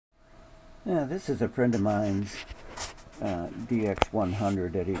Yeah, this is a friend of mine's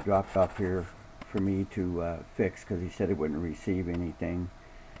DX100 that he dropped off here for me to fix because he said he wouldn't receive anything.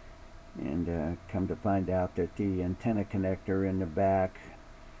 And come to find out that the antenna connector in the back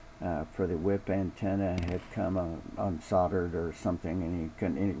for the whip antenna had come unsoldered or something, and he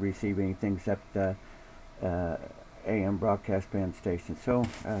couldn't receive anything except AM broadcast band station. So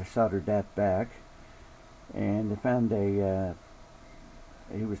I soldered that back, and I found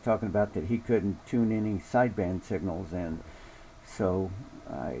he was talking about that he couldn't tune any sideband signals in. So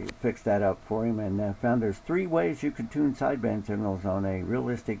I fixed that up for him, and found there's 3 ways you can tune sideband signals on a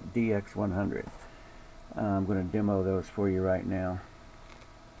realistic DX100. I'm going to demo those for you right now.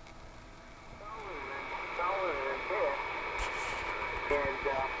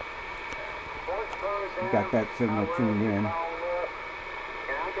 Got that signal tuned in.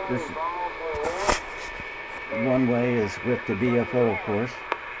 This one way is with the VFO, of course.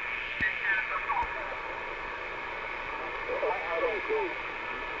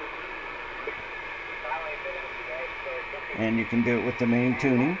 And you can do it with the main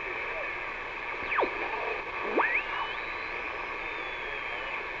tuning.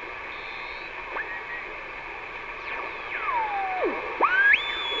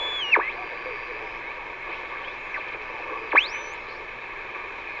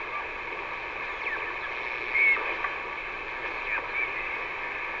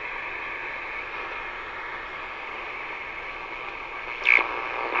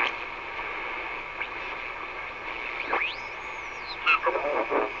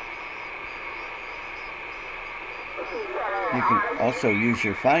 You can also use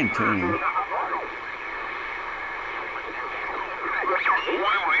your fine tuning. So,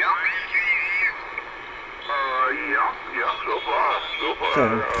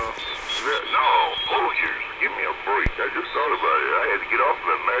 no, give me a break. I just thought about it. I had to get off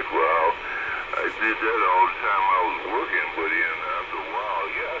that macro house. I did that all the time I was working, but then after a while,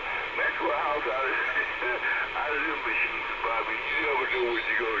 macro house out of them machines, Bobby, you never know what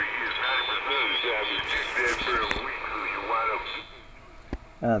you're going to get. 90% of the time it's just dead for a week, so you wind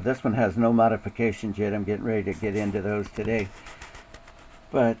up. This one has no modifications yet. I'm getting ready to get into those today.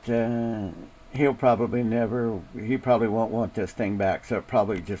 But he probably won't want this thing back, so it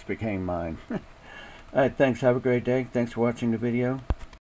probably just became mine. Alright, thanks. Have a great day. Thanks for watching the video.